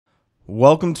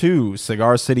Welcome to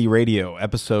Cigar City Radio,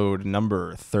 episode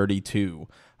number 32.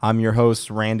 I'm your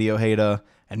host, Randy Ojeda,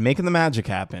 and making the magic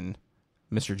happen,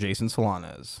 Mr. Jason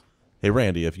Solanas. Hey,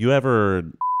 Randy, have you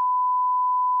ever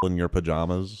in your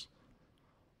pajamas?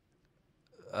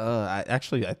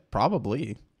 I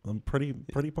probably. I'm pretty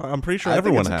sure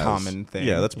everyone has. It's a common thing.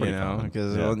 Yeah, that's pretty common.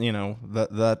 Because, yeah.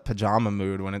 that pajama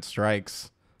mood, when it strikes,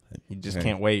 you just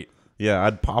can't wait. Yeah,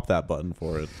 I'd pop that button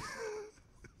for it.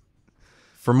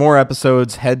 For more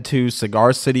episodes, head to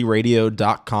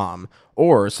cigarcityradio.com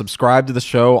or subscribe to the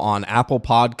show on Apple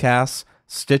Podcasts,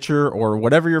 Stitcher, or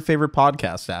whatever your favorite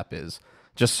podcast app is.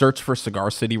 Just search for Cigar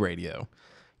City Radio.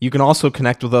 You can also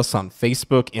connect with us on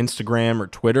Facebook, Instagram, or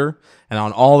Twitter, and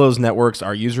on all those networks,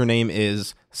 our username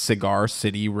is Cigar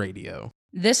City Radio.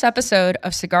 This episode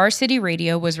of Cigar City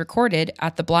Radio was recorded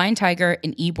at the Blind Tiger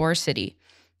in Ybor City.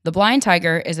 The Blind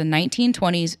Tiger is a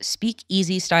 1920s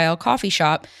speakeasy-style coffee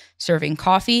shop serving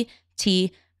coffee,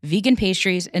 tea, vegan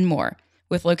pastries, and more,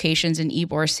 with locations in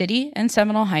Ybor City and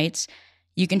Seminole Heights.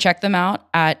 You can check them out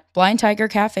at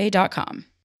blindtigercafe.com.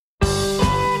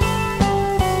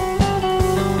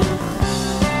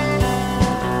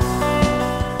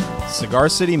 Cigar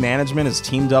City Management has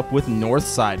teamed up with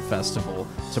Northside Festival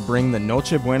to bring the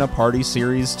Noche Buena Party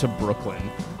Series to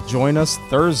Brooklyn. Join us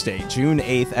Thursday, June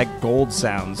 8th at Gold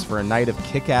Sounds for a night of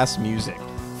kick-ass music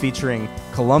featuring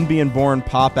Colombian-born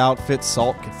pop outfit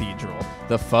Salt Cathedral,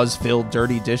 the fuzz-filled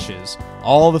Dirty Dishes,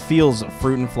 All the Feels of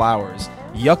Fruit and Flowers,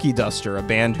 Yucky Duster, a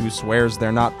band who swears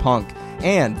they're not punk,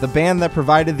 and the band that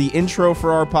provided the intro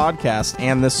for our podcast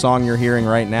and this song you're hearing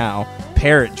right now,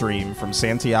 Parrot Dream from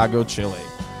Santiago, Chile.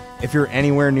 If you're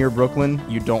anywhere near Brooklyn,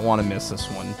 you don't want to miss this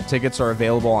one. Tickets are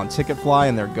available on Ticketfly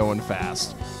and they're going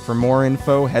fast. For more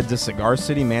info, head to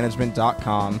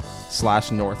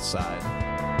cigarcitymanagement.com/Northside.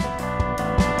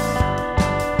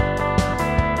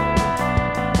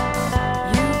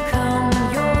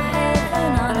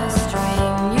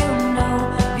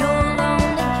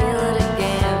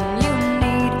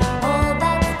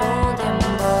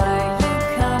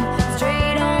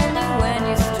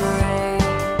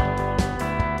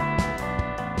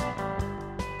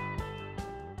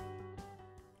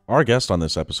 Our guest on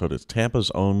this episode is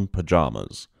Tampa's own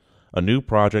Pajamas, a new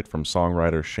project from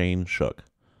songwriter Shane Shook.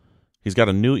 He's got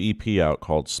a new EP out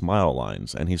called Smile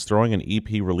Lines, and he's throwing an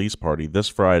EP release party this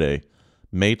Friday,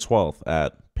 May 12th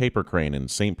at Paper Crane in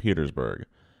St. Petersburg.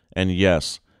 And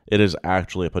yes, it is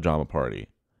actually a pajama party.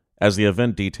 As the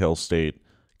event details state,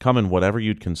 come in whatever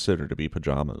you'd consider to be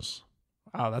pajamas.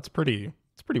 Wow, it's pretty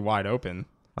wide open.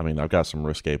 I mean, I've got some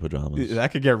risque pajamas.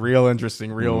 That could get real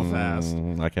interesting real fast.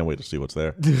 I can't wait to see what's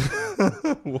there.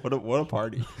 What a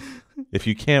party. If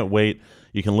you can't wait,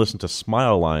 you can listen to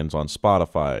Smile Lines on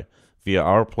Spotify via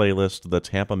our playlist, The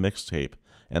Tampa Mixtape,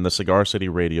 and the Cigar City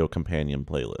Radio Companion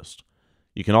playlist.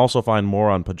 You can also find more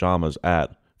on Pajamas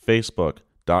at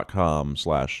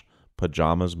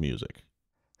facebook.com/pajamasmusic.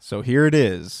 So here it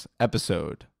is,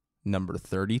 episode number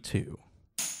 32.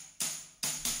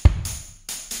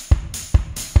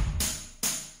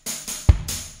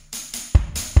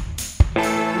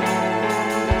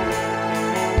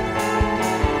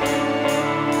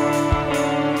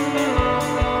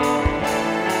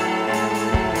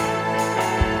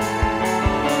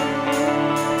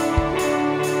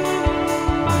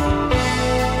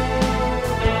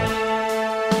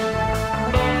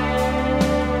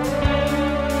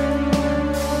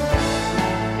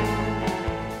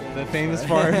 Famous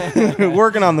part.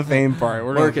 Working on the fame part.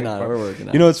 We're working on it.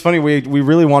 You know, it's funny. We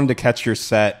really wanted to catch your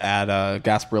set at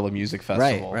Gasparilla Music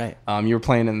Festival. Right. You were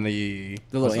playing in the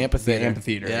little amphitheater. The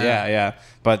amphitheater. Yeah.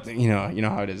 But you know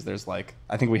how it is. There's I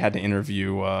think we had to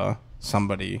interview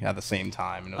somebody at the same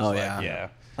time. And it was yeah.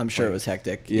 I'm sure it was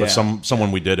hectic. Yeah. But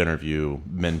someone we did interview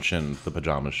mentioned the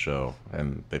Pajamas show,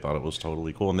 and they thought it was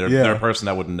totally cool. And they're a person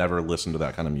that would never listen to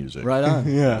that kind of music. Right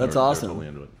on. Yeah. That's awesome. Totally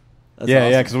into it.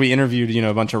 Yeah, because we interviewed,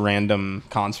 a bunch of random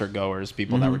concert goers,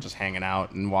 people that were just hanging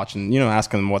out and watching,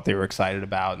 asking them what they were excited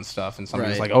about and stuff. And somebody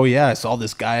was like, "Oh yeah, I saw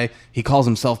this guy. He calls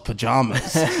himself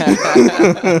Pajamas." Oh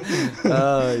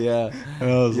yeah. And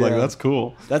I was like, "That's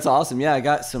cool. That's awesome." Yeah, I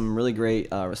got some really great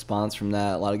response from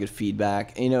that. A lot of good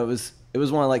feedback. And, it was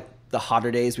one of the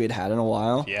hotter days we had in a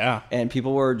while. Yeah. And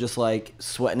people were just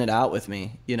sweating it out with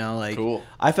me. Cool.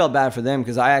 I felt bad for them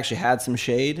because I actually had some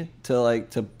shade to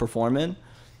perform in.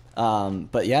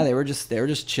 But yeah, they were just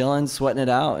chilling, sweating it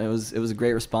out. And it was a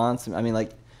great response. I mean, I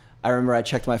remember I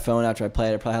checked my phone after I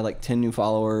played. I probably had 10 new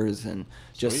followers and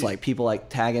just people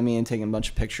tagging me and taking a bunch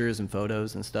of pictures and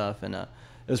photos and stuff. And it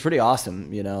was pretty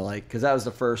awesome, because that was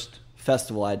the first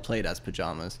festival I'd played as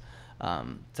Pajamas.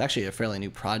 It's actually a fairly new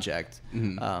project.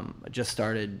 I just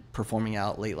started performing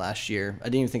out late last year. I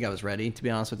didn't even think I was ready, to be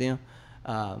honest with you.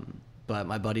 But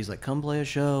my buddy's like, come play a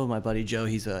show. My buddy Joe,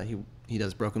 he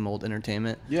does Broken Mold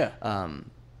Entertainment. Yeah.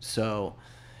 So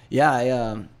yeah,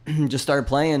 I just started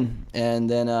playing, and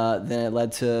then it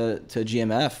led to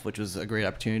GMF, which was a great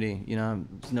opportunity. You know,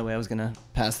 there's no way I was gonna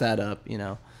pass that up. You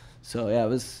know, so yeah, it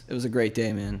was a great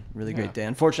day, man. Really great day.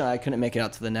 Unfortunately, I couldn't make it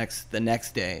out to the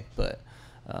next day, but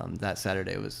that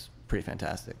Saturday was pretty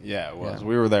fantastic. Yeah, it was. Yeah.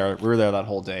 We were there that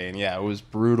whole day, and yeah, it was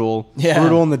brutal. Yeah.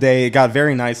 Brutal in the day. It got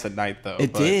very nice at night, though.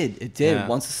 It did. yeah.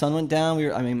 Once the sun went down,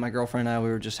 my girlfriend and I, we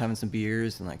were just having some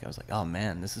beers, and like I was like, oh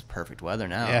man, this is perfect weather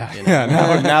now. Yeah, you know?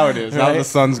 yeah. Now it is. Now Right? the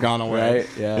sun's gone away. Right.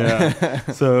 Yeah.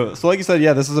 So like you said,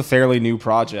 yeah, this is a fairly new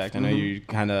project. I know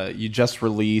you just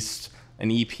released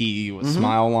an EP with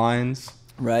Smile Lines.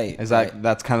 Right.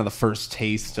 That's kind of the first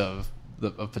taste of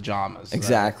Pajamas?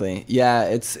 Exactly. Yeah.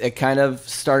 It kind of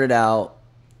started out.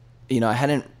 You know, I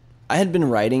had been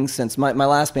writing since my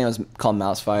last band was called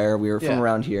Mousefire. We were from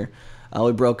around here.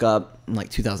 We broke up in like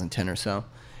 2010 or so,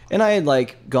 and I had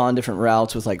like gone different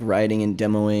routes with like writing and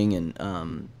demoing,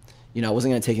 and you know, I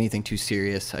wasn't gonna take anything too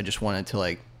serious. I just wanted to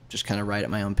like just kind of write at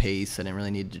my own pace. I didn't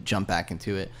really need to jump back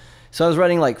into it. So I was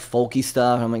writing like folky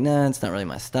stuff, and I'm like, nah, it's not really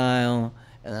my style.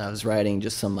 And then I was writing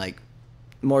just some like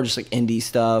more just like indie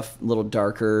stuff, a little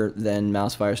darker than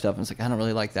Mousefire stuff. And I was like, I don't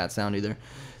really like that sound either.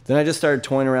 Then I just started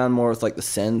toying around more with like the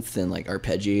synth and like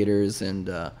arpeggiators and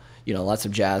you know, lots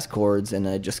of jazz chords, and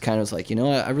I just kind of was like, you know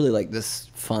what, I really like this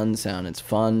fun sound. It's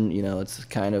fun, you know, it's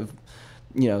kind of,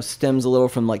 you know, stems a little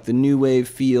from like the new wave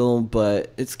feel,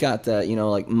 but it's got that, you know,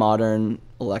 like modern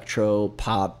electro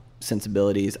pop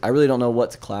sensibilities. I really don't know what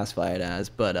to classify it as,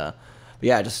 but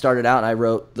yeah, I just started out and I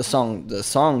wrote the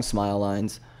song Smile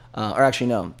Lines, or actually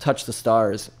no, Touch the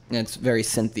Stars, and it's very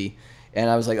synthy.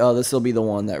 And I was like, oh, this will be the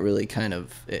one that really kind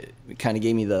of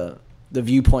gave me the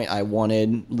viewpoint I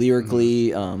wanted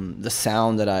lyrically, the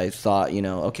sound that I thought, you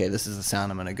know, okay, this is the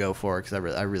sound I'm going to go for because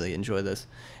I really enjoy this.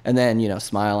 And then, you know,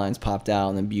 Smile Lines popped out,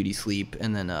 and then Beauty Sleep,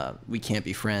 and then We Can't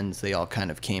Be Friends. They all kind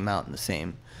of came out in the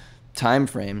same time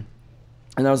frame.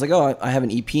 And I was like, oh, I have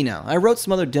an EP now. I wrote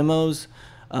some other demos,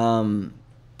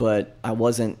 but I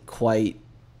wasn't quite...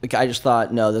 Like, I just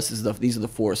thought, no, these are the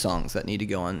 4 songs that need to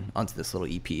go onto this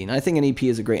little EP. And I think an EP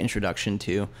is a great introduction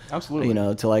to, absolutely, you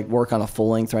know, to like work on a full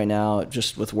length right now,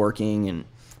 just with working and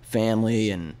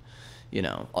family and, you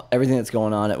know, everything that's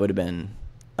going on. It would have been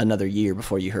another year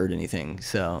before you heard anything.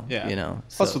 So, yeah, you know.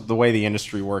 Plus, with the way the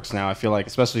industry works now, I feel like,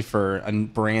 especially for a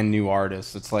brand new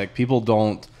artist, it's like people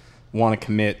don't want to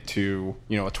commit to,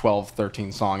 you know, a 12,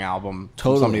 13 song album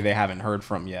from somebody they haven't heard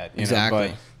from yet. You exactly.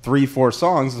 know? But 3-4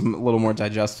 songs is a little more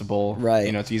digestible. Right.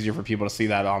 You know, it's easier for people to see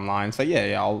that online. So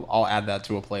yeah, I'll add that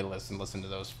to a playlist and listen to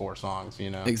those 4 songs, you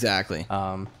know. Exactly.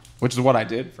 Which is what I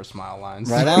did for Smile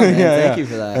Lines. Right on, man. Thank you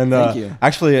for that. And, thank you.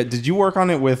 Actually, did you work on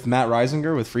it with Matt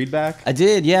Reisinger with Friedback? I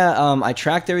did, yeah. I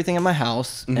tracked everything at my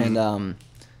house and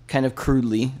kind of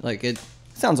crudely, like it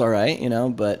sounds all right, you know,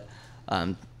 but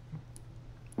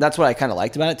that's what I kind of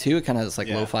liked about it too. It kind of has this like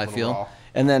lo-fi feel. Raw.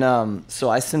 And then so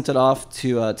I sent it off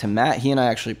to Matt. He and I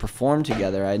actually performed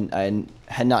together. I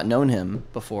had not known him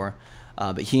before,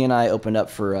 but he and I opened up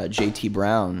for JT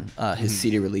Brown, his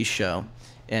CD release show,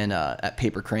 and at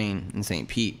Paper Crane in St.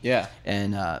 Pete. Yeah.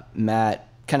 And Matt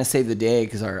kind of saved the day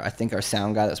because I think our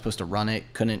sound guy that was supposed to run it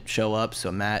couldn't show up,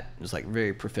 so Matt was like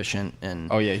very proficient. And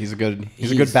oh yeah, he's a good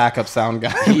backup sound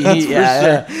guy.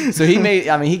 Yeah. So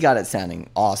he got it sounding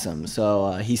awesome.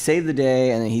 So he saved the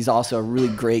day, and he's also a really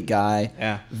great guy.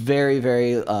 Yeah. Very,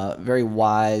 very, very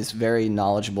wise, very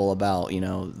knowledgeable about, you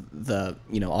know, the,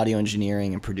 you know, audio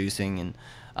engineering and producing.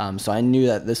 And so I knew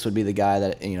that this would be the guy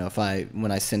that, you know,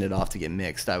 when I send it off to get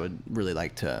mixed, I would really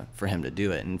like for him to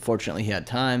do it. And fortunately, he had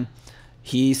time.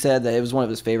 He said that it was one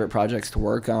of his favorite projects to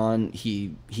work on.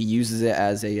 He uses it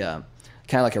as a kind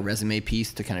of like a resume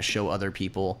piece to kind of show other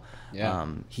people. Yeah.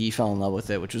 He fell in love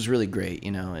with it, which was really great, you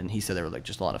know, and he said they were like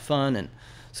just a lot of fun. And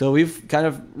so we've kind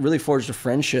of really forged a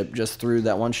friendship just through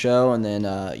that one show, and then,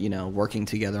 you know, working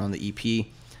together on the EP.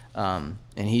 And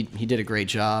he did a great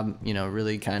job, you know,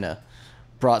 really kind of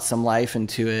brought some life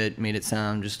into it, made it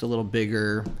sound just a little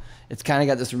bigger. It's kind of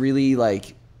got this really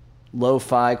like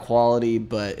lo-fi quality,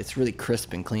 but it's really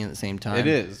crisp and clean at the same time. It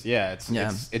is, yeah.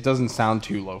 It doesn't sound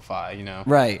too lo-fi, you know.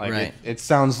 Right, like right. It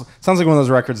sounds like one of those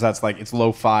records that's like it's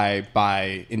lo-fi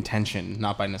by intention,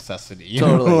 not by necessity. You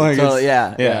totally, know? Like totally,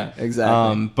 yeah,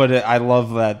 exactly. But I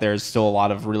love that there's still a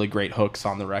lot of really great hooks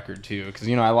on the record too, because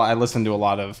you know I listen to a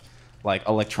lot of like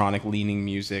electronic leaning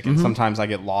music, and sometimes I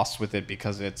get lost with it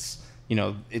because it's,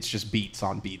 it's just beats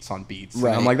on beats on beats.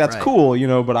 Right, And I'm like, that's right.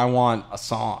 cool, but I want a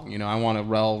song. I want a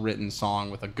well-written song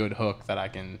with a good hook that I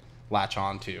can latch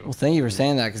onto. Well, thank you for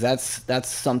saying that, because that's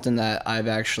something that I've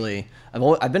been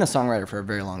a songwriter for a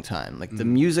very long time. Like the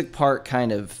music part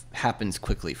kind of happens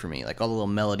quickly for me, like all the little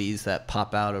melodies that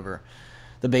pop out over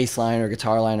the bass line or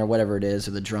guitar line or whatever it is,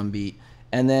 or the drum beat.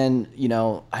 And then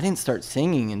I didn't start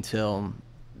singing until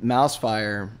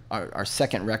Mousefire, our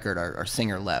second record. Our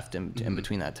singer left in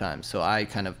between that time, so I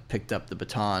kind of picked up the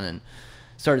baton and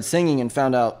started singing, and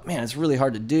found out, man, it's really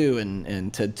hard to do,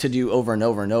 and to do over and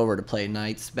over and over, to play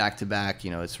nights back to back,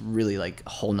 it's really like a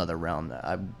whole nother realm that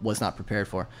I was not prepared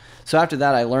for. So after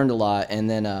that, I learned a lot, and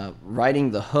then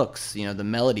writing the hooks, the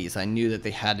melodies, I knew that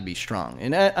they had to be strong,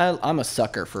 and I'm a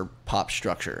sucker for pop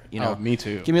structure. Oh, me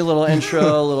too. Give me a little intro,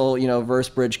 a little verse,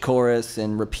 bridge, chorus,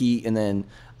 and repeat, and then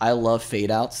I love fade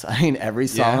outs. I mean, every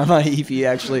song on my EP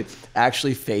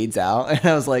actually fades out, and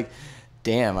I was like,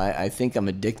 damn, I think I'm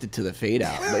addicted to the fade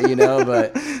out,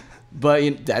 but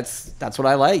that's what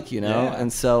I like, Yeah.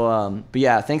 And so, but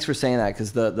yeah, thanks for saying that,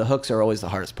 because the hooks are always the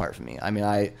hardest part for me. I mean,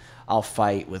 I'll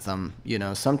fight with them,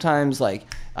 sometimes like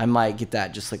I might get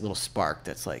that just like little spark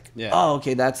that's like, oh,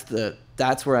 okay,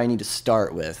 that's where I need to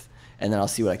start with, and then I'll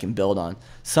see what I can build on.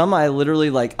 Some I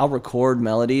literally like, I'll record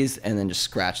melodies and then just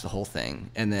scratch the whole thing,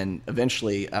 and then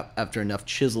eventually after enough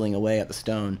chiseling away at the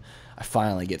stone, I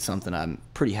finally get something I'm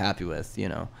pretty happy with,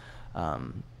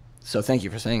 So thank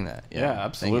you for saying that. Yeah,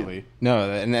 absolutely.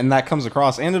 No, and that comes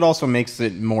across, and it also makes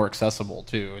it more accessible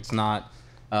too. It's not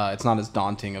as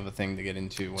daunting of a thing to get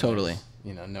into when Totally.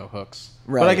 there's, no hooks.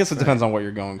 Right, but I guess it depends on what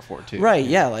you're going for too. Right,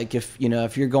 yeah, like if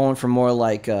you're going for more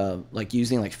like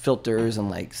using like filters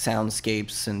and like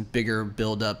soundscapes and bigger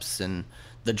build-ups and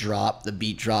the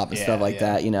beat drop and stuff like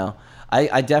that,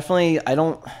 I definitely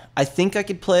I think I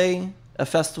could play a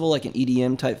festival, like an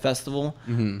EDM type festival,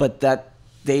 but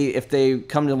if they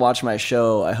come to watch my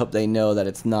show, I hope they know that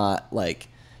it's not like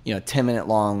 10-minute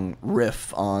long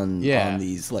riff on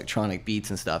these electronic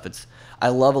beats and stuff. I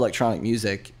love electronic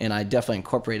music, and I definitely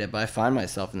incorporate it, but I find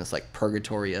myself in this like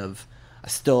purgatory of, I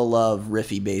still love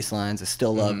riffy bass lines, I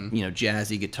still love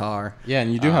jazzy guitar. Yeah,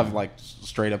 and you do have like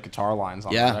straight up guitar lines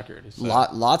on the record. So.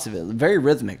 Lots of it, very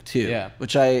rhythmic too. Yeah,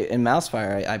 which in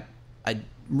Mousefire I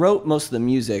wrote most of the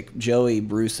music. Joey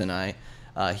Bruce and I,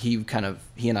 he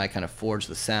and I kind of forged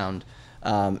the sound,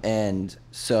 and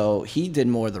so he did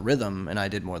more of the rhythm and I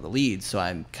did more of the leads. So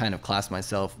I'm kind of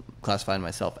classifying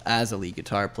myself as a lead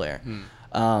guitar player,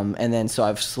 and then so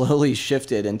I've slowly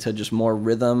shifted into just more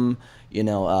rhythm.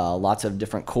 Lots of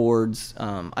different chords.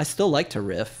 I still like to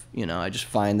riff. I just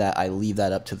find that I leave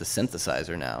that up to the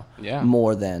synthesizer now,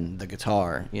 more than the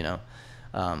guitar.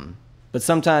 But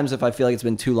sometimes if I feel like it's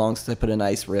been too long since I put a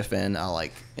nice riff in, I'll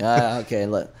like, okay,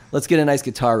 let's get a nice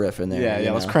guitar riff in there.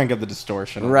 Yeah, let's crank up the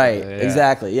distortion. Right,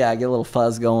 exactly. Yeah, get a little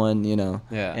fuzz going,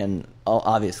 Yeah. And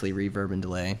obviously reverb and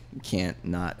delay. You can't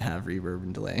not have reverb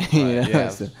and delay. Right, yeah,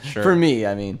 So, sure. For me,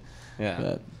 I mean. Yeah.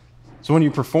 But so when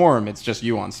you perform, it's just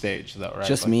you on stage, though, right?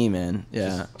 just me, man.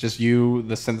 Yeah. Just you,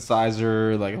 the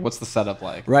synthesizer. Like, what's the setup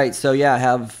like? Right. So yeah, I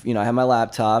have my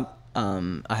laptop.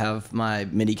 I have my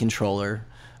MIDI controller.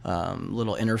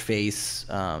 Little interface.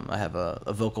 I have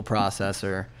a vocal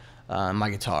processor, my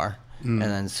guitar, and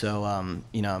then so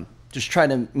just try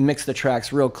to mix the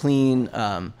tracks real clean.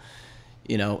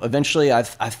 Eventually I've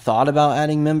thought about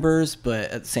adding members, but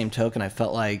at the same token, I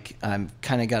felt like I'm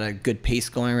kind of got a good pace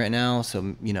going right now,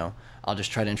 so I'll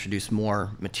just try to introduce more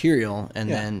material,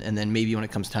 and then maybe when it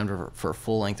comes time for a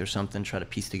full length or something, try to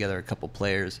piece together a couple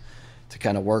players to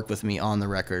kind of work with me on the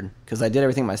record, because I did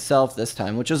everything myself this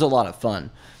time, which is a lot of fun.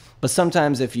 But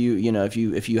sometimes if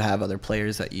you have other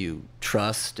players that you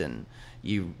trust and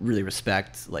you really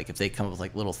respect, like if they come up with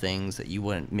like little things that you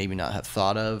wouldn't maybe not have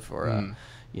thought of, or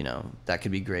that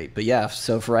could be great. But yeah,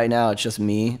 so for right now it's just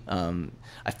me.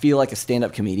 I feel like a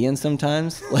stand-up comedian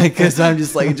sometimes, like, because I'm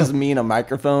just like just me in a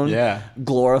microphone,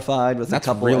 glorified with That's a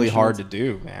couple. Really hard to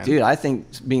do, man. Dude, I think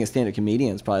being a stand-up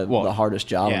comedian is probably the hardest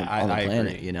job on the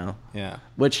planet. Agree. Yeah.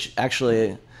 Which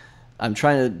actually, I'm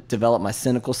trying to develop my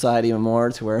cynical side even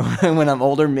more, to where when I'm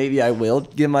older, maybe I will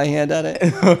give my hand at it.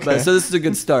 Okay. But, so this is a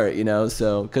good start,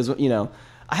 So because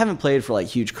I haven't played for like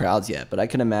huge crowds yet, but I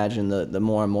can imagine the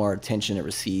more and more attention it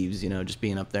receives, just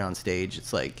being up there on stage,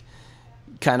 it's like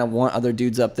kind of want other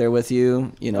dudes up there with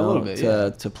you, a little bit,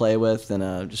 to play with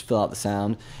and just fill out the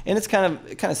sound. And it kind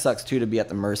of sucks too to be at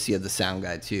the mercy of the sound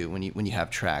guy too when you have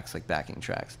tracks like backing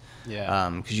tracks. Yeah.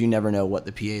 Because you never know what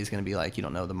the PA is going to be like. You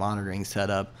don't know the monitoring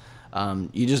setup.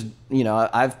 You just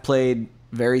I've played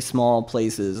very small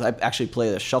places. I actually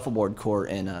played a shuffleboard court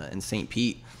in St.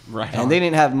 Pete. Right. And they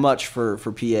didn't have much for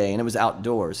PA, and it was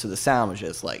outdoors, so the sound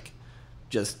was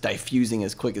just diffusing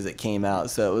as quick as it came out.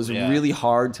 So it was really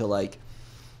hard to like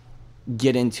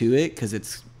get into it because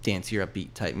it's dancier,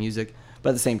 upbeat type music. But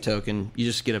at the same token, you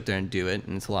just get up there and do it,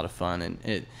 and it's a lot of fun.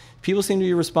 And people seem to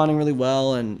be responding really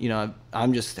well, and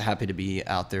I'm just happy to be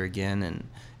out there again. And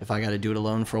if I got to do it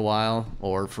alone for a while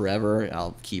or forever,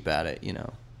 I'll keep at it.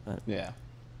 But. Yeah.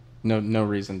 No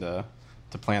reason to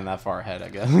plan that far ahead, I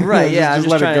guess. Right. Yeah. just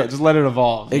let it go. Just let it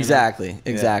evolve. Exactly.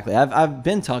 Exactly. Yeah. I've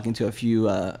been talking to a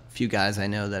few guys I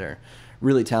know that are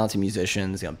really talented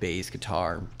musicians. Bass,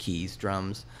 guitar, keys,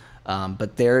 drums.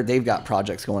 But they've got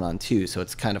projects going on too, so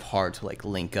it's kind of hard to like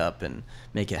link up and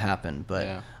make it happen.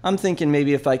 But I'm thinking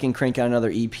maybe if I can crank out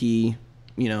another EP,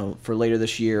 for later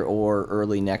this year or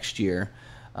early next year,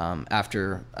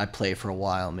 after I play for a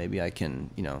while, maybe I can,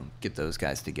 get those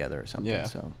guys together or something. Yeah.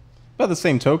 So. By the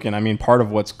same token, I mean, part of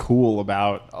what's cool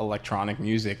about electronic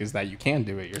music is that you can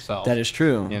do it yourself. That is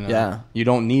true. Yeah. You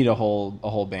don't need a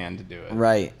whole band to do it.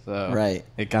 Right. So right.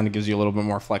 It kind of gives you a little bit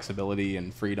more flexibility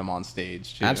and freedom on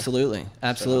stage too. Absolutely.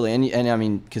 Absolutely. So. And I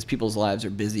mean, because people's lives are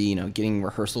busy, getting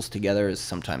rehearsals together is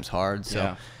sometimes hard.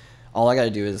 So all I got to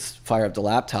do is fire up the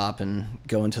laptop and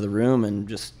go into the room and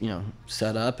just,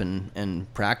 set up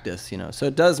and practice, So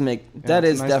it does make, that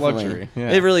is nice definitely, luxury.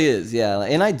 Yeah. It really is. Yeah.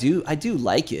 And I do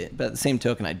like it, but at the same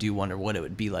token, I do wonder what it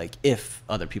would be like if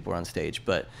other people were on stage.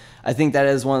 But I think that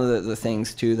is one of the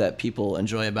things too that people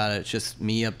enjoy about it. It's just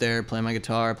me up there playing my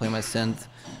guitar, playing my synth,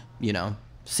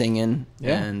 singing.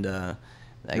 Yeah. And,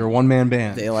 you're a one-man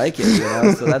band. They like it,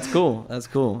 so that's cool. That's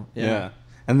cool. Yeah.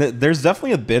 And there's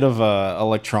definitely a bit of a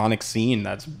electronic scene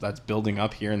that's building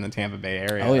up here in the Tampa Bay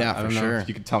area. Oh yeah, I don't know sure. if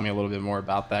you could tell me a little bit more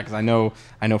about that, because I know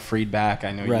Freedback,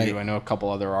 I know you, I know a couple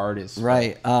other artists.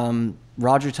 Right.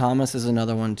 Roger Thomas is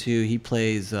another one too. He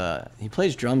plays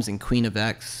drums in Queen of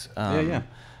X.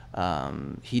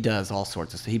 He does all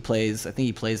sorts of stuff. I think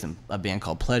he plays in a band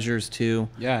called Pleasures too.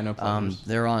 Yeah, I know Pleasures.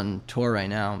 They're on tour right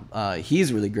now.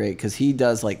 He's really great because he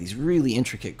does like these really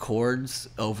intricate chords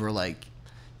over like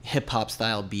hip-hop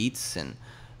style beats, and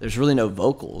there's really no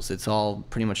vocals. It's all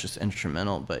pretty much just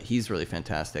instrumental, but he's really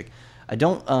fantastic. I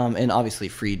don't and obviously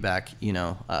Freedback,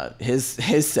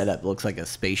 his setup looks like a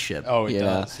spaceship. Oh, it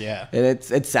does. Yeah. And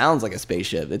it sounds like a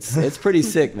spaceship. It's pretty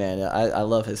sick, man. I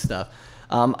love his stuff.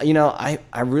 I'm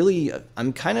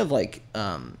kind of like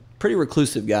pretty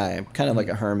reclusive guy. I'm kind of like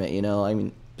a hermit, I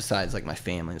mean, besides like my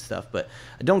family and stuff, but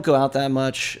I don't go out that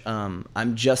much.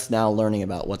 I'm just now learning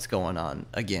about what's going on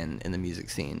again in the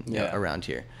music scene around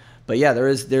here. But yeah,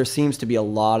 there seems to be a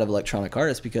lot of electronic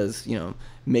artists because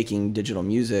making digital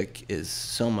music is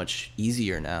so much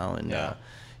easier now, and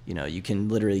you can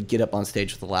literally get up on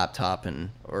stage with a laptop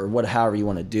however you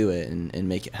want to do it and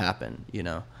make it happen.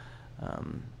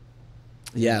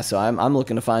 Yeah, so I'm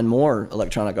looking to find more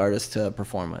electronic artists to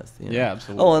perform with. Yeah,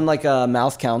 absolutely. Oh, and like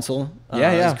Mouth Council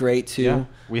is great too. Yeah.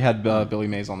 We had Billy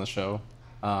Mays on the show.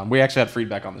 We actually had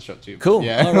Freedback on the show too. Cool.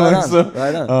 Yeah. Oh, right on.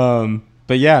 Right on.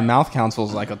 But yeah, Mouth Council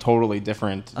is like a totally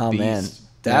different beast. Man,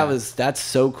 that's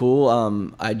so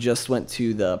cool. I just went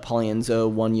to the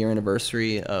Polienzo 1-year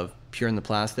anniversary of Pure in the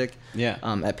Plastic. Yeah.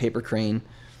 At Paper Crane,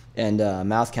 and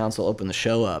Mouth Council opened the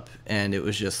show up, and it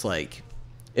was just like.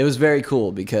 It was very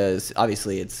cool because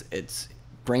obviously it's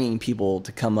bringing people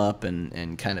to come up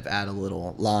and kind of add a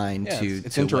little line to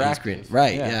it's interactive.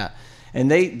 Right, yeah.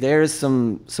 And there's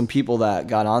some people that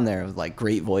got on there with like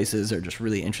great voices or just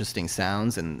really interesting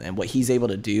sounds, and what he's able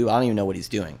to do, I don't even know what he's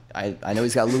doing. I know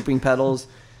he's got looping pedals,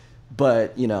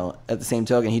 but at the same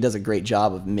token, he does a great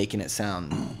job of making it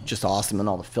sound just awesome, and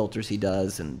all the filters he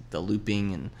does and the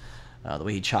looping and the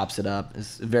way he chops it up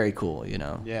is very cool,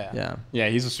 Yeah,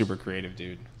 he's a super creative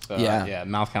dude. So, yeah,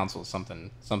 Mouth Council is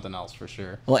something else for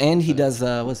sure. Well, and he does,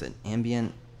 what's it,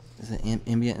 ambient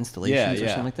installations or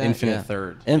something like that? Infinite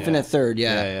Third. Infinite Third,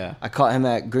 yeah. Yeah. I caught him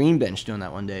at Green Bench doing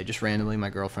that one day, just randomly.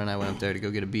 My girlfriend and I went up there to go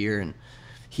get a beer, and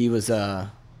he was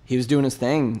doing his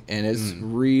thing, and it's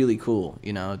really cool.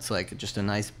 It's like just a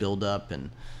nice build up,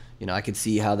 and I could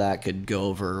see how that could go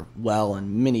over well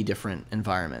in many different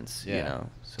environments. So.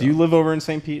 Do you live over in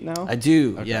St. Pete now? I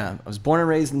do. Okay. Yeah, I was born and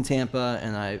raised in Tampa,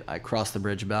 and I crossed the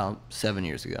bridge about 7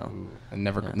 years ago. Ooh, and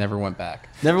never went back.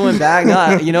 Never went back.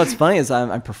 No, what's funny is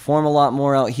I perform a lot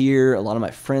more out here. A lot of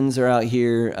my friends are out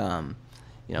here.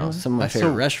 Some of my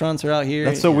favorite restaurants are out here.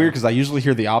 That's so weird because I usually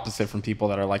hear the opposite from people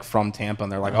that are like from Tampa,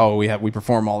 and they're like, "Oh, we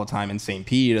perform all the time in St.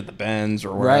 Pete at the Benz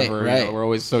or wherever." Right. We're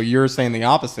always. So you're saying the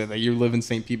opposite, that you live in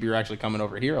St. Pete, but you're actually coming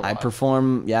over here a lot. I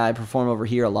perform over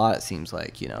here a lot. It seems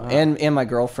like, and my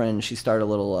girlfriend, she started a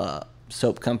little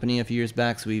soap company a few years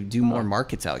back, so we do more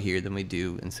markets out here than we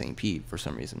do in St. Pete for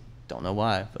some reason. Don't know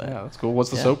why, but Yeah, that's cool. What's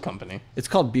the soap company? It's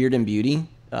called Beard and Beauty.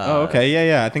 Oh, okay.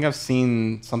 Yeah. I think I've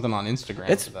seen something on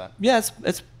Instagram for that. Yeah,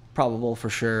 it's probable for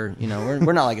sure. You know,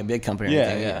 we're not like a big company or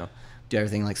anything. Yeah. You know, do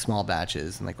everything like small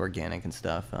batches and like organic and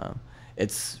stuff.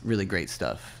 It's really great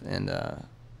stuff. And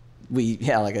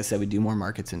like I said, we do more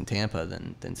markets in Tampa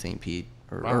than St. Pete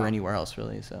or anywhere else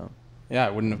really. So yeah, I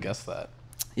wouldn't have guessed that.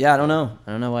 Yeah, I don't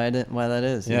know why that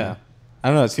is. Yeah. I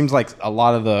don't know. It seems like a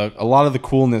lot of the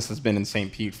coolness has been in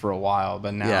St. Pete for a while,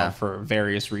 but now for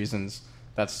various reasons,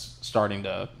 that's starting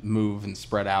to move and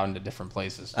spread out into different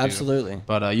places too. Absolutely.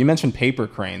 But you mentioned Paper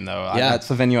Crane though. Yeah. That's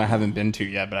a venue I haven't been to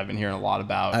yet, but I've been hearing a lot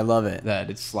about. I love it. That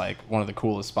it's like one of the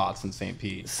coolest spots in St.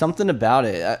 Pete. Something about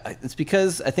it. I think it's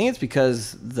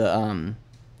because the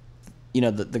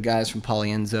the guys from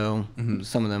Polienzo,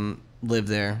 some of them live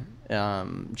there.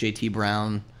 JT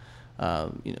Brown,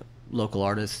 local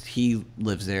artist, he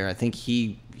lives there. I think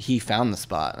he found the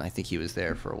spot, and I think he was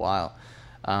there for a while.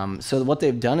 So what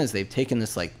they've done is they've taken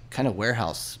this like kind of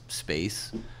warehouse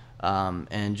space,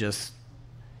 and just,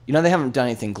 they haven't done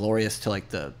anything glorious to like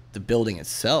the building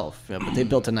itself, but they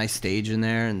built a nice stage in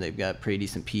there, and they've got pretty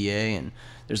decent PA, and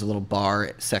there's a little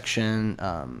bar section.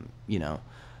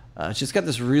 It's just got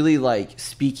this really like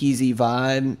speakeasy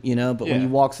vibe, but when you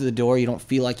walk through the door, you don't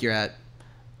feel like you're at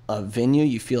a venue.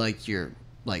 You feel like you're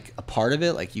like a part of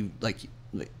it,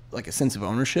 like a sense of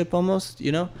ownership almost,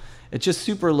 It's just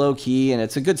super low key, and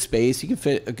it's a good space. You can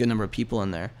fit a good number of people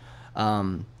in there.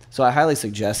 So I highly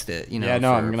suggest it, Yeah,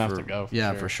 no, I'm going to have to go.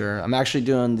 For sure. I'm actually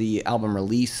doing the album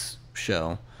release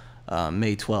show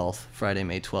May 12th, Friday,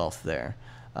 May 12th there.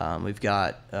 We've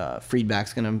got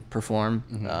Friedback's going to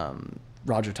perform.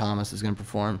 Roger Thomas is going to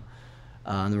perform.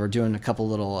 And we're doing a couple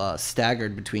little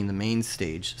staggered between the main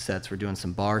stage sets. We're doing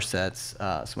some bar sets.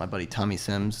 So my buddy Tommy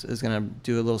Sims is going to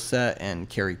do a little set, and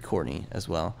Carrie Courtney as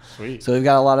well. Sweet. So we've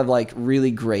got a lot of like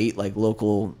really great like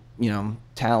local,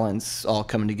 talents all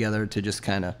coming together to just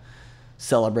kind of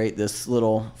celebrate this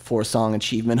little 4-song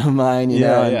achievement of mine,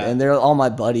 and they're all my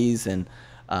buddies and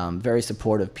very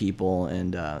supportive people,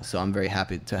 and so I'm very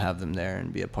happy to have them there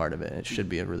and be a part of it. It should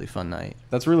be a really fun night.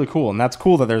 That's really cool, and that's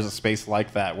cool that there's a space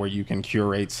like that where you can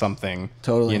curate something,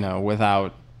 totally,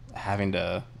 without having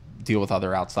to deal with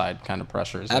other outside kind of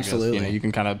pressures. Absolutely, I guess. You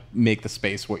can kind of make the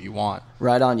space what you want.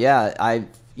 Right on. Yeah, I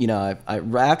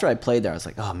after I played there, I was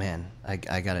like, oh man,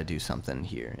 I got to do something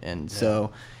here, and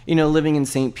so living in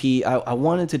St. Pete, I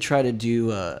wanted to try to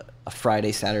do a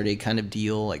Friday, Saturday kind of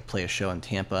deal, like play a show in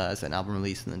Tampa as an album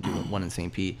release and then do one in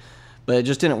St. Pete. But it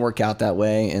just didn't work out that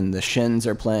way, and the Shins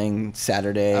are playing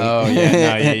Saturday. Oh,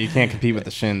 yeah, you can't compete with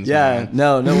the Shins, man.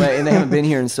 No way, and they haven't been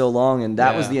here in so long, and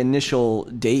that was the initial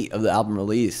date of the album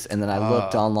release, and then I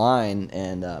looked online,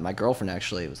 and my girlfriend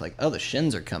actually was like, oh, the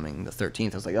Shins are coming the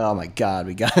 13th. I was like, oh my God,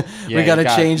 we got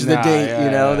to change the date,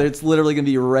 It's literally going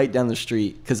to be right down the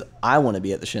street, because I want to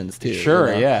be at the Shins too.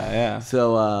 Sure, yeah.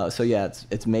 So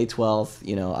it's May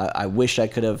 12th. I wish I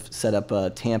could have set up a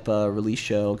Tampa release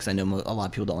show, because I know a lot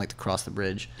of people don't like to cross the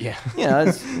bridge. Yeah.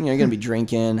 It's, you're gonna be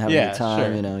drinking, having a good time.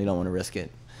 Sure. You don't want to risk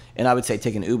it. And I would say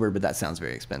take an Uber, but that sounds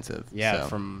very expensive. Yeah, so.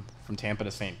 From Tampa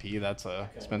to St. Pete, that's a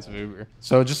expensive Uber.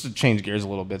 So just to change gears a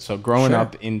little bit. So growing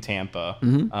up in Tampa,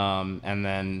 and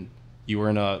then you were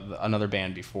in another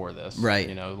band before this, right?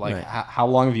 How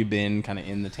long have you been kind of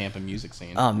in the Tampa music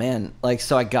scene? Oh man,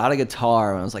 so I got a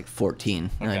guitar when I was like 14,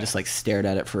 and I just like stared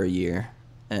at it for a year,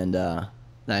 and then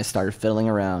I started fiddling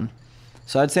around.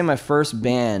 So I'd say my first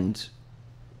band,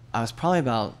 I was probably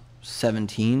about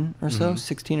 17 or so,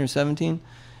 16 or 17,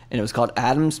 and it was called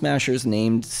Atom Smashers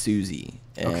Named Susie.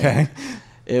 And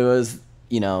it was,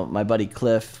 my buddy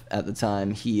Cliff at the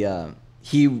time, he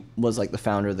was like the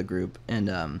founder of the group,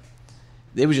 and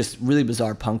it was just really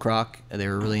bizarre punk rock. They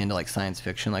were really into like science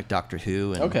fiction, like Doctor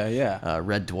Who and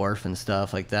Red Dwarf and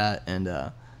stuff like that,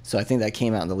 and so I think that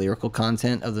came out in the lyrical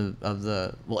content of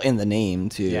the in the name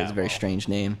too. Yeah, it's a very strange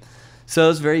name. So it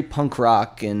was very punk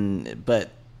rock,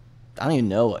 but I don't even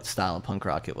know what style of punk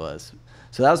rock it was.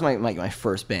 So that was my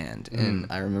first band, and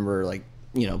I remember like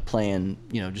playing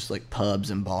just like pubs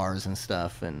and bars and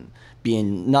stuff, and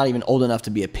being not even old enough to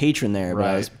be a patron there, but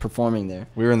I was performing there.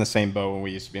 We were in the same boat when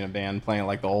we used to be in a band, playing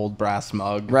like the old brass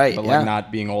mug, right? But like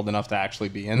not being old enough to actually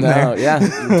be in there.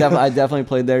 I definitely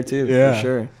played there too, for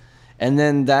sure. And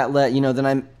then that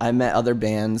then I met other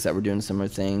bands that were doing similar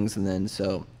things. And then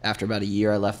so after about a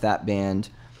year, I left that band.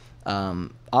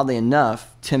 Oddly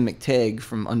enough, Tim McTagg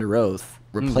from Under Oath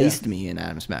replaced me in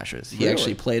Atom Smashers. He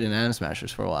actually played in Atom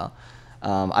Smashers for a while.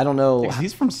 I don't know.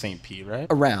 He's from St. Pete, right?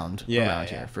 Around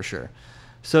here, for sure.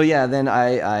 So then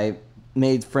I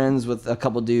made friends with a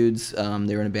couple dudes.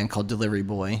 They were in a band called Delivery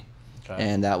Boy. Okay.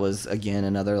 And that was, again,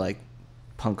 another like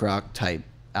punk rock type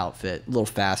outfit, a little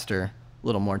faster, a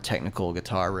little more technical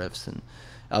guitar riffs. And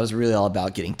I was really all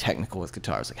about getting technical with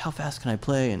guitars. Like, how fast can I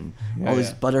play? And all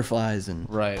these butterflies and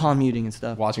palm muting and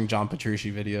stuff. Watching John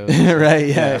Petrucci videos. Right,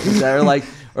 yeah.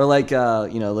 or like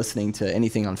listening to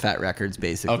anything on Fat Records,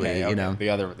 basically. Okay. You know, the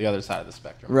other side of the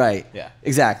spectrum. Right. Yeah.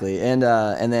 Exactly. And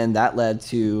then that led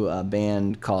to a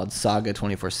band called Saga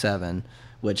 24/7,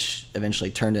 which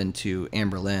eventually turned into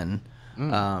Amberlin.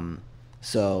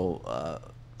 So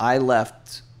I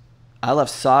left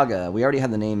Saga. We already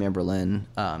had the name Amberlin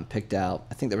picked out.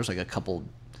 I think there was like a couple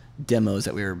demos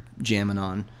that we were jamming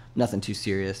on. Nothing too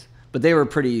serious. But they were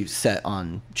pretty set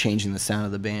on changing the sound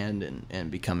of the band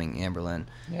and becoming Amberlin.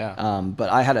 Yeah. But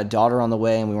I had a daughter on the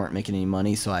way, and we weren't making any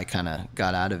money, so I kind of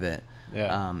got out of it.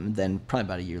 Yeah. Then probably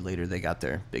about a year later, they got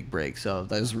their big break. So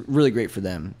that was really great for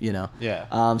them, you know.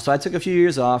 Yeah. So I took a few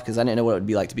years off because I didn't know what it would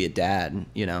be like to be a dad,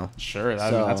 you know. Sure.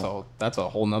 That's a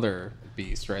whole nother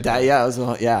beast, right?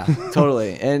 Yeah,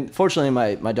 totally. And fortunately,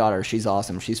 my daughter, she's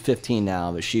awesome. She's 15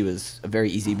 now, but she was a very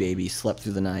easy baby. Slept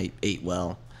through the night, ate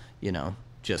well, you know,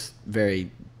 just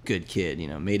very good kid. You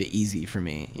know, made it easy for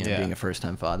me, you know, being a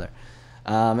first-time father.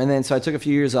 And then so I took a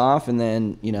few years off, and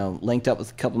then, you know, linked up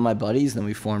with a couple of my buddies. And then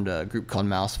we formed a group called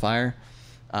Mousefire.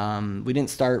 We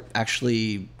didn't start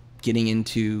actually getting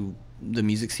into the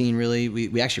music scene really.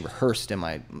 We actually rehearsed in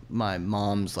my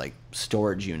mom's like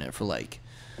storage unit for like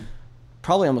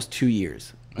probably almost 2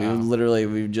 years. Wow.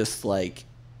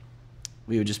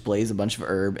 We would just blaze a bunch of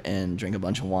herb and drink a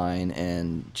bunch of wine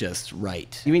and just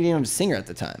write. We didn't even have a singer at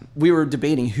the time. We were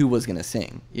debating who was going to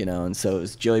sing, you know, and so it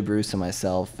was Joey Bruce and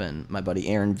myself, and my buddy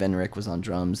Aaron Venrick was on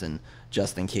drums, and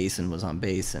Justin Kaysen was on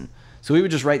bass. And so we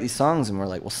would just write these songs, and we're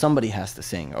like, well, somebody has to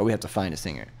sing, or we have to find a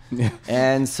singer. Yeah.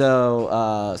 And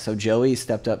so Joey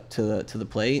stepped up to the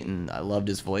plate, and I loved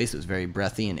his voice. It was very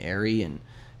breathy and airy, and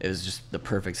it was just the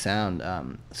perfect sound.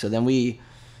 So then we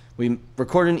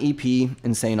recorded an EP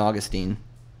in St. Augustine,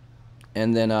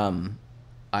 and then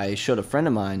I showed a friend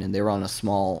of mine, and they were on a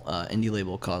small indie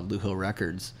label called Luho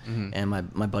Records. Mm-hmm. And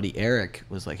my buddy Eric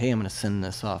was like, hey, I'm going to send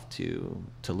this off to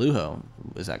Luho.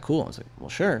 Is that cool? I was like, well,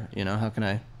 sure. You know, how can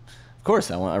I? Of course,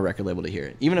 I want a record label to hear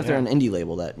it. Even if they're an indie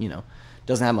label that, you know,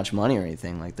 doesn't have much money or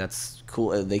anything, like, that's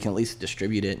cool. They can at least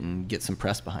distribute it and get some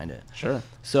press behind it. Sure.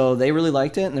 So they really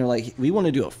liked it, and they're like, we want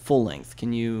to do a full length.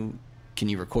 Can you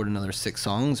record another 6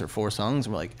 songs or 4 songs?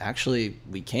 And we're like, actually,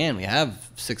 we can. We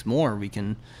have 6 more. We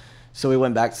can. So we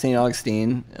went back to St.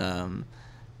 Augustine,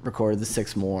 recorded the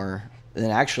 6 more. And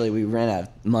then actually we ran out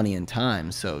of money and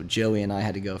time. So Joey and I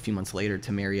had to go a few months later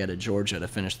to Marietta, Georgia to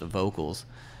finish the vocals.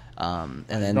 And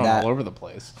then all over the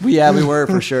place. Yeah, we were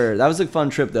for sure. That was a fun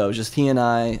trip though. It was just he and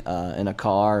I in a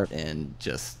car, and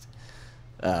just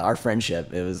our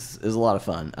friendship. It was a lot of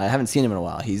fun. I haven't seen him in a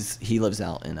while. He lives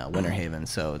out in Winter Haven,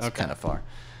 so it's kind of far.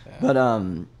 Yeah.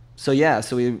 But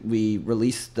so we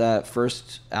released that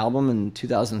first album in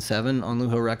 2007 on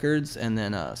Luho Records, and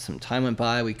then some time went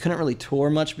by. We couldn't really tour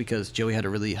much because Joey had a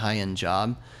really high-end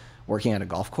job working at a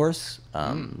golf course,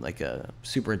 like a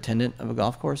superintendent of a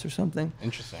golf course or something.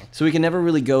 Interesting. So we could never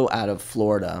really go out of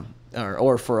Florida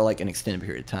or for like an extended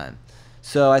period of time.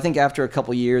 So I think after a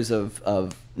couple years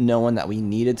of knowing that we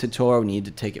needed to tour, we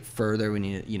needed to take it further, we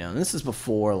needed, you know, and this is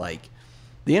before like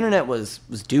the internet was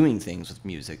doing things with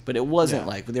music, but it wasn't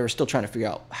like, they were still trying to figure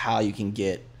out how you can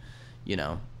get, you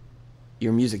know,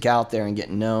 your music out there and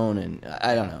get known, and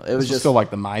I don't know. It was just still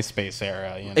like the MySpace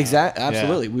era, you know? Exactly,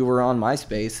 absolutely. Yeah. We were on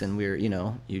MySpace, and we were, you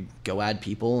know, you'd go add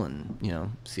people and, you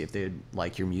know, see if they'd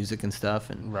like your music and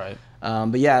stuff. And right.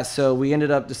 But yeah, so we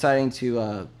ended up deciding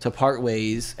to part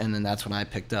ways, and then that's when I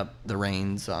picked up the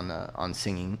reins on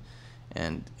singing,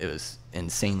 and it was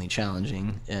insanely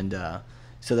challenging. And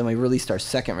so then we released our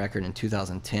second record in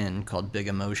 2010 called Big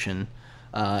Emotion.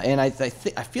 And I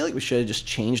feel like we should have just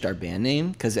changed our band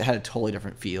name because it had a totally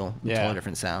different feel, totally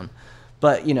different sound.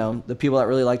 But, you know, the people that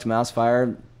really liked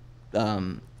Mousefire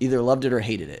either loved it or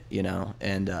hated it, you know.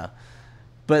 And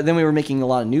but then we were making a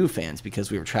lot of new fans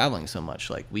because we were traveling so much.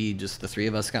 Like, the 3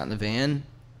 of us got in the van,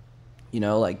 you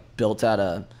know, like built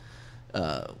out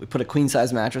we put a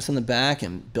queen-size mattress in the back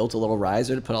and built a little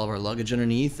riser to put all of our luggage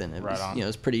underneath. And it was, you know,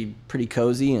 it was pretty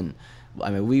cozy. And,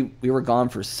 I mean, we were gone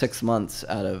for 6 months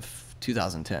out of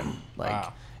 2010, like,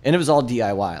 wow. And it was all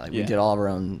DIY. Like, we did all of our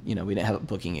own, you know, we didn't have a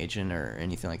booking agent or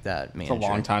anything like that. It's a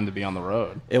long time to be on the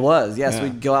road. It was, yeah. So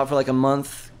we'd go out for like a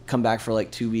month, come back for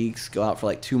like 2 weeks, go out for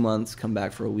like 2 months, come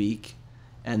back for a week,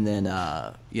 and then,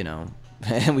 you know,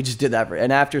 And we just did that.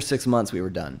 And after 6 months, we were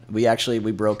done. We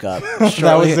broke up.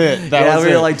 That was it.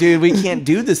 We were like, dude, we can't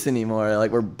do this anymore.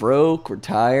 Like, we're broke, we're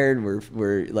tired,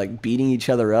 we're like beating each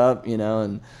other up, you know.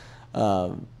 And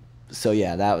so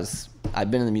yeah, I've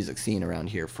been in the music scene around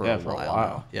here for a while.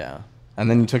 Now. Yeah. And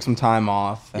then you took some time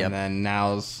off, and Yep. then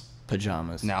now's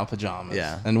Pajamas. Pajamas.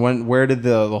 Yeah. And where did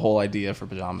the whole idea for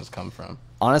Pajamas come from?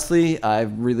 Honestly, I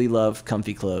really love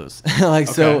comfy clothes. Like,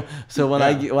 so when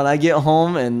I get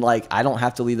home and like I don't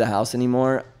have to leave the house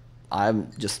anymore,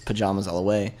 I'm just pajamas all the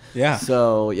way. Yeah.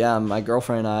 So yeah, my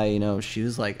girlfriend and I, you know, she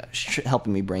was like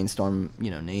helping me brainstorm,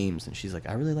 you know, names, and she's like,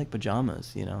 I really like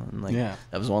pajamas, you know, and like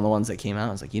that was one of the ones that came out.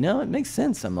 I was like, you know, it makes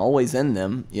sense. I'm always in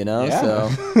them, you know. Yeah.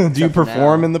 So do you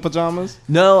perform in the pajamas?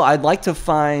 No, I'd like to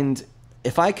find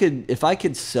if I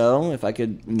could sew, if I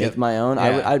could make my own,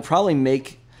 I'd probably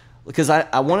make. Because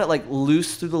I want it like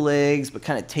loose through the legs, but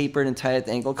kind of tapered and tight at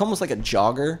the ankle, almost like a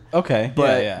jogger. Okay.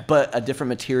 But a different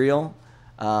material,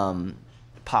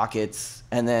 pockets,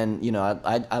 and then you know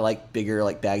I like bigger,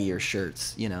 like baggier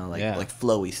shirts. You know, like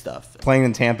flowy stuff. Playing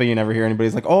in Tampa, you never hear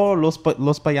anybody's like, "Oh, los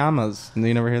pajamas."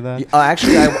 You never hear that?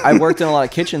 Actually, I worked in a lot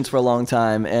of kitchens for a long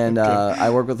time, and I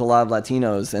work with a lot of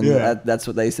Latinos, and that's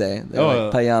what they say. They're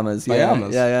like, pajamas.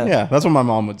 Pajamas. Yeah. That's what my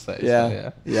mom would say.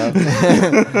 Yeah.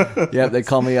 Yeah. They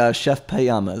call me Chef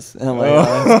Pajamas. And I'm like,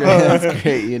 oh, that's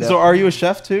great. You know. So, are you a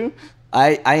chef too?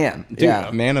 I am. Dude,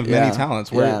 a man of many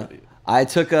talents. Where? I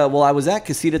took I was at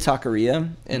Casita Taqueria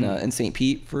in St.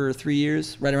 Pete for 3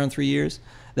 years, right around 3 years.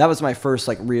 That was my first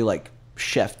like real like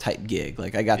chef type gig.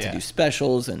 Like I got to do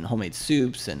specials and homemade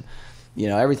soups, and you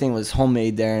know everything was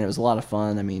homemade there, and it was a lot of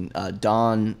fun. I mean,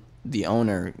 Don, the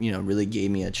owner, you know, really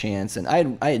gave me a chance, and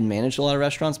I had managed a lot of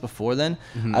restaurants before then.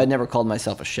 I had never called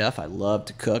myself a chef. I loved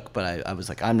to cook, but I was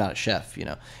like, I'm not a chef, you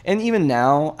know. And even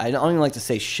now, I don't even like to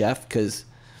say chef because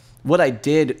what I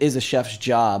did is a chef's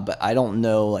job, but I don't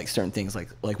know like certain things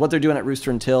like what they're doing at Rooster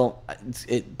and Till.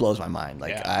 It blows my mind.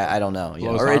 Like I don't know, you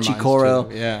know, or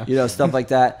Ichikoro, you know, stuff like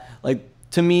that. Like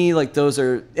to me, like those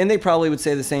are, and they probably would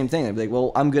say the same thing. They'd be like,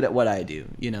 well, I'm good at what I do,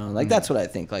 you know, like that's what I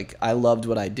think. Like I loved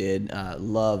what I did.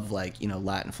 Love like, you know,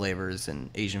 Latin flavors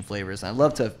and Asian flavors. And I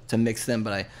love to mix them,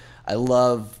 but I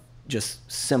love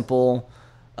just simple,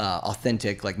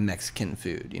 authentic like Mexican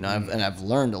food, you know. I've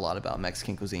learned a lot about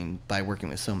Mexican cuisine by working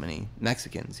with so many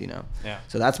Mexicans, you know.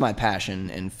 So that's my passion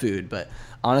in food. But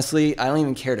honestly, I don't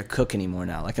even care to cook anymore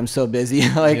now. Like I'm so busy.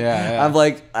 Like I'm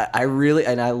like I really,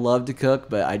 and I love to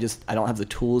cook, but I don't have the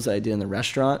tools that I did in the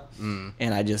restaurant,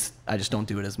 and I just don't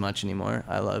do it as much anymore.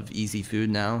 I love easy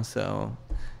food now, so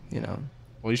you know.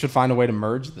 Well, you should find a way to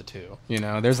merge the two. You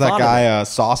know, there's that guy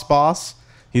Sauce Boss.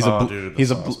 He's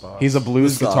a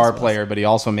blues guitar player, but he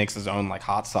also makes his own like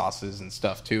hot sauces and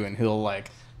stuff too, and he'll like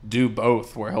do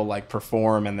both, where he'll like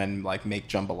perform and then like make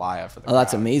jambalaya for the crowd,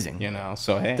 that's amazing. You know,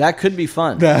 so hey, that could be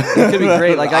fun. It could be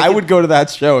great. Like I would go to that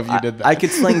show if you did that. I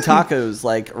could sling tacos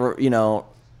like you know,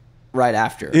 right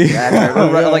after,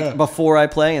 like before I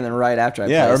play and then right after I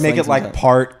play. Or make it like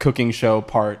part cooking show,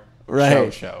 part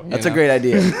show. That's a great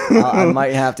idea. I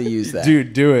might have to use that.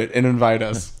 Dude, do it and invite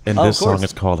us. And this song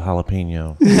is called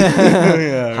Jalapeno.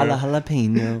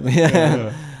 Jalapeno.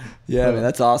 Yeah, man,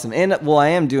 that's awesome. And well, I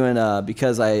am doing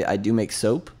because I do make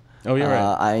soap. Oh, you're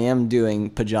right. I am doing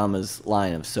Pajamas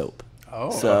line of soap.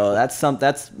 Oh, so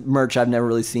that's merch I've never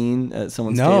really seen at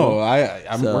someone's No, table.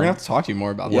 we're gonna have to talk to you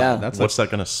more about that. That's what's that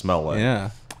gonna smell like? Yeah.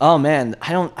 Oh man,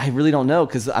 I really don't know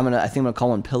because I think I'm gonna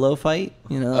call one pillow fight.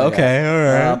 You know. Like okay,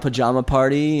 all right. Pajama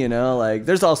party. You know, like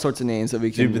there's all sorts of names that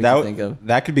we can think of.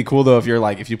 That could be cool though if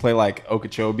you play like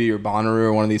Okeechobee or Bonnaroo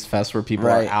or one of these fests where people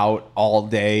are out all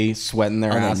day sweating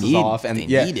their asses off, and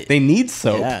they need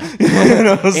soap. Yeah. You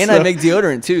know, and I make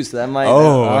deodorant too, so that might.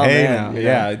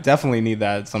 Yeah, definitely need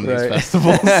that at some of these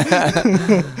festivals.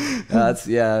 But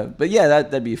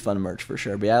that'd be fun merch for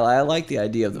sure. But I like the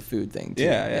idea of the food thing too.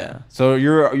 Yeah. So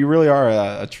you really are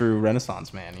a true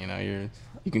Renaissance man. You know,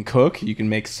 you can cook, you can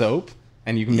make soap,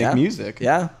 and you can make music.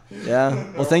 Yeah.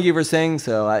 Well, thank you for saying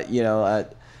so.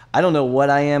 I don't know what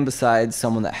I am besides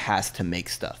someone that has to make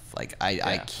stuff. Like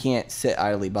I can't sit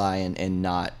idly by and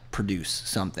not produce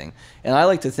something. And I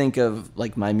like to think of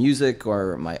like my music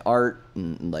or my art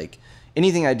and like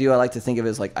anything I do, I like to think of it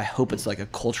as like I hope it's like a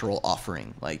cultural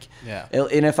offering. Like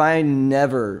and if I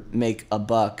never make a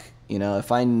buck, you know,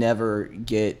 if I never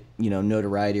get, you know,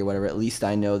 notoriety or whatever, at least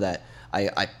I know that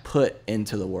I put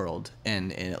into the world,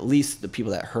 and at least the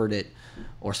people that heard it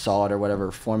or saw it or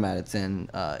whatever format it's in,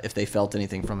 if they felt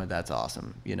anything from it, that's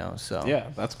awesome, you know. So yeah,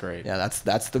 that's great. Yeah,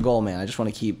 that's the goal, man. I just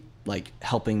want to keep like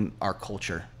helping our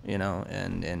culture, you know,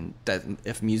 and that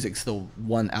if music's the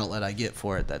one outlet I get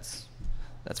for it, that's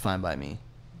fine by me.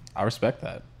 I respect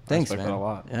that. Thanks, I respect man. that a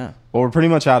lot. Yeah. Well, we're pretty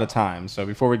much out of time. So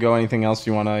before we go, anything else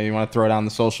you wanna throw down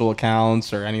the social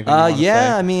accounts or anything?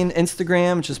 Yeah, I mean,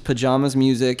 Instagram, just Pajamas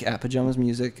Music, at Pajamas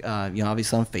Music.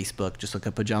 Obviously on Facebook, just look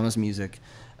up Pajamas Music.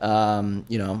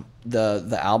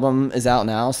 The album is out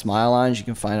now, Smile Lines. You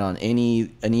can find it on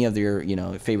any of your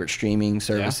favorite streaming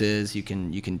services. You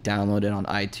can download it on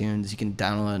iTunes. You can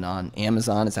download it on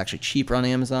Amazon. It's actually cheaper on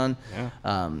Amazon.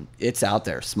 It's out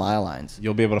there, Smile Lines.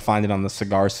 You'll be able to find it on the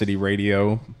Cigar City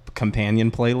Radio companion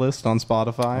playlist on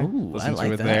Spotify. Ooh, Listen I like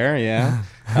to it that. there, yeah.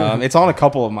 It's on a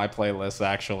couple of my playlists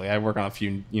actually. I work on a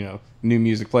few, new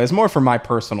music playlists, more for my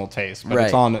personal taste, but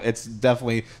it's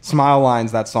definitely Smile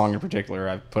Lines, that song in particular.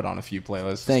 I've put on a few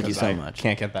playlists. Thank you so much.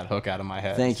 Can't get that hook out of my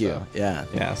head. Thank you. Yeah.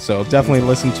 Yeah, so definitely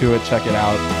listen to it, check it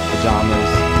out. Pajamas.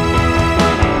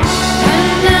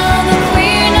 And now the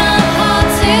queen of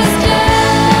hearts is dead.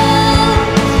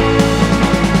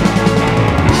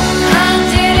 I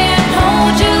didn't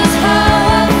hold just how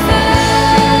I felt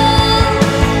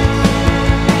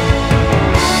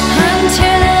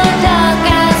until the dark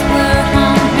eyes were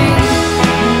on me,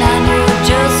 and I knew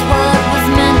just what was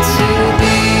meant to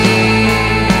be.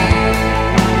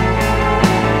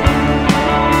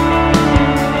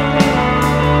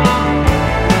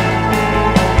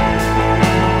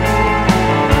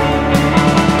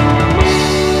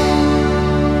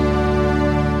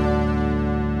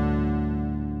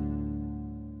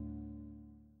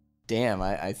 Damn,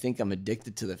 I think I'm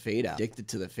addicted to the fade out. Addicted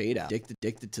to the fade out.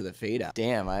 Addicted to the fade out.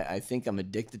 Damn, I think I'm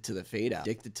addicted to the fade out.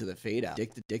 Addicted to the fade out.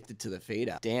 Addicted to the fade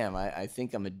out. Damn, I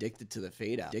think I'm addicted to the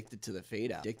fade out. Addicted to the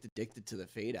fade out. Addicted to the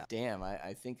fade out. Damn,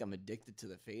 I think I'm addicted to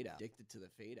the fade out. Addicted to the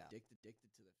fade out. Addicted to the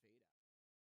fade out.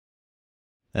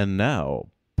 And now,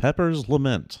 Pepper's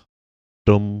Lament.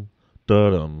 Dum,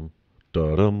 da-dum,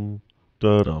 da-dum,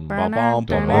 da-dum, Ba-bum,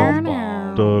 da-dum, ba-bum,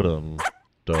 da-dum,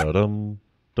 da-dum,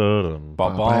 da-dum,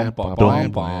 ba-bum, ba-bum,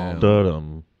 dum, bum.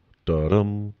 da-dum,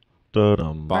 da-dum,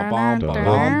 da-dum, Ba-bum,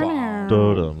 ba-bum, bum.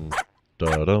 da-dum,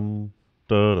 da-dum,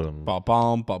 da-dum,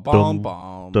 Ba-bum, ba-bum, dum,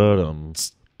 bum. da-dum,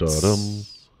 da-dum,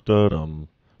 da-dum,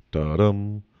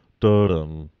 da-dum,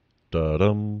 da-dum,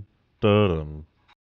 da-dum, da-dum.